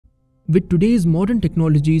With today's modern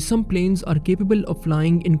technology, some planes are capable of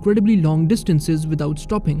flying incredibly long distances without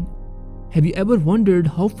stopping. Have you ever wondered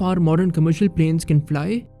how far modern commercial planes can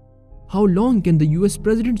fly? How long can the US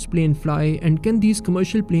President's plane fly, and can these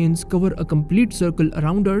commercial planes cover a complete circle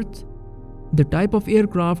around Earth? The type of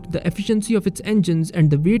aircraft, the efficiency of its engines,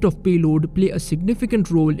 and the weight of payload play a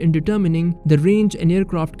significant role in determining the range an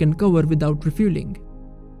aircraft can cover without refueling.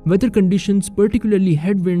 Weather conditions, particularly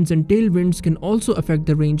headwinds and tailwinds, can also affect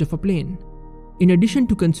the range of a plane. In addition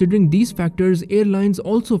to considering these factors, airlines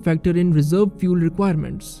also factor in reserve fuel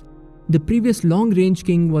requirements. The previous long-range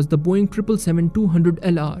king was the Boeing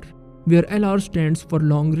 777-200LR, where LR stands for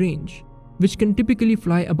long range, which can typically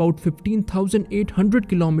fly about 15,800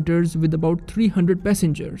 kilometers with about 300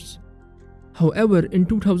 passengers. However, in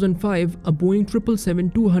 2005, a Boeing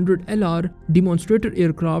 777-200LR demonstrator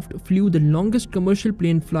aircraft flew the longest commercial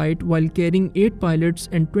plane flight while carrying 8 pilots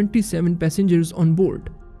and 27 passengers on board.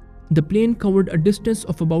 The plane covered a distance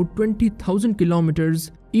of about 20,000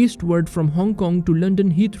 kilometers eastward from Hong Kong to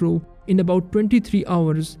London Heathrow in about 23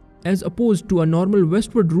 hours, as opposed to a normal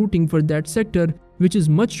westward routing for that sector, which is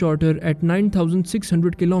much shorter at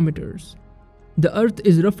 9,600 kilometers. The Earth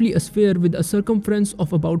is roughly a sphere with a circumference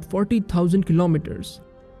of about 40,000 kilometers.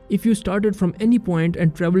 If you started from any point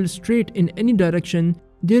and traveled straight in any direction,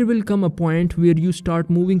 there will come a point where you start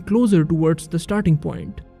moving closer towards the starting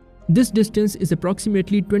point. This distance is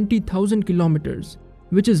approximately 20,000 kilometers,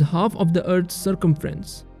 which is half of the Earth's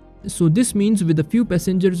circumference. So this means with a few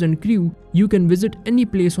passengers and crew, you can visit any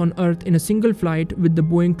place on Earth in a single flight with the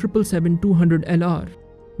Boeing 777-200LR.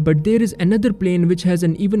 But there is another plane which has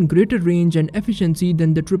an even greater range and efficiency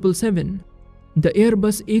than the 777. The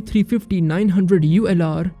Airbus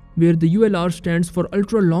A350-900ULR, where the ULR stands for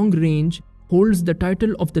Ultra Long Range, holds the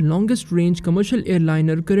title of the longest range commercial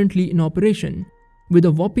airliner currently in operation, with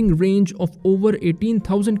a whopping range of over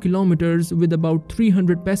 18,000 kilometers with about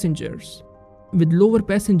 300 passengers. With lower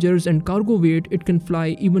passengers and cargo weight, it can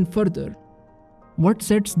fly even further. What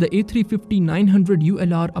sets the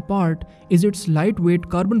A350-900ULR apart is its lightweight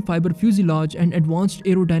carbon fiber fuselage and advanced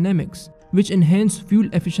aerodynamics, which enhance fuel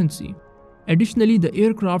efficiency. Additionally, the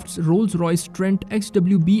aircraft's Rolls-Royce Trent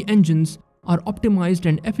XWB engines are optimized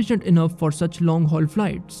and efficient enough for such long-haul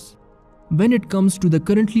flights. When it comes to the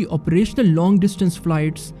currently operational long-distance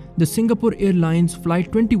flights, the Singapore Airlines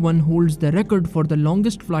Flight 21 holds the record for the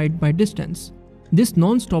longest flight by distance. This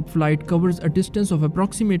non-stop flight covers a distance of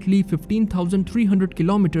approximately 15,300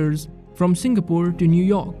 kilometers from Singapore to New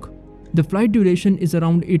York. The flight duration is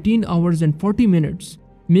around 18 hours and 40 minutes,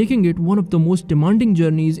 making it one of the most demanding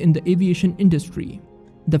journeys in the aviation industry.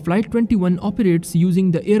 The Flight 21 operates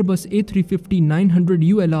using the Airbus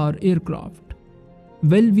A350-900ULR aircraft.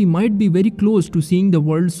 Well, we might be very close to seeing the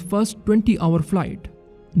world's first 20-hour flight.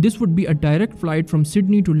 This would be a direct flight from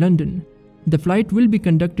Sydney to London. The flight will be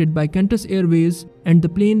conducted by Qantas Airways, and the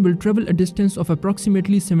plane will travel a distance of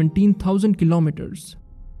approximately 17,000 kilometers.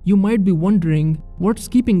 You might be wondering, what's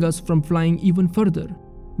keeping us from flying even further?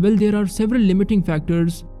 Well, there are several limiting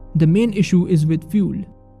factors. The main issue is with fuel.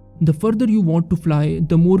 The further you want to fly,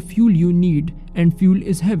 the more fuel you need, and fuel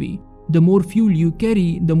is heavy. The more fuel you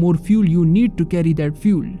carry, the more fuel you need to carry that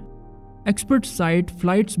fuel. Experts cite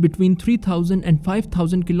flights between 3,000 and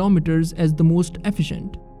 5,000 kilometers as the most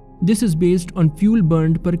efficient. This is based on fuel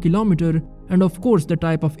burned per kilometer and of course the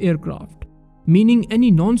type of aircraft, meaning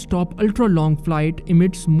any non-stop ultra-long flight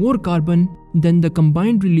emits more carbon than the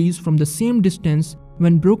combined release from the same distance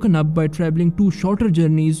when broken up by traveling 2 shorter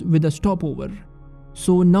journeys with a stopover.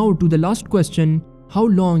 So now to the last question, how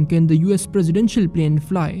long can the US presidential plane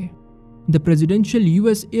fly? The presidential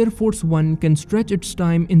US Air Force One can stretch its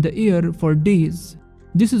time in the air for days.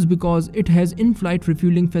 This is because it has in-flight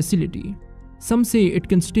refueling facility. Some say it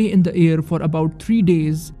can stay in the air for about 3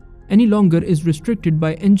 days. Any longer is restricted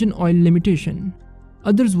by engine oil limitation.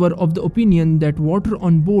 Others were of the opinion that water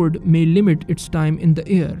on board may limit its time in the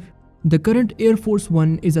air. The current Air Force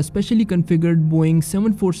One is a specially configured Boeing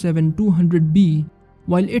 747-200B.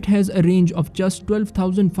 While it has a range of just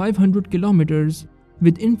 12,500 kilometers,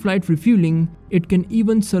 with in-flight refueling, it can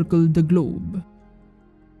even circle the globe.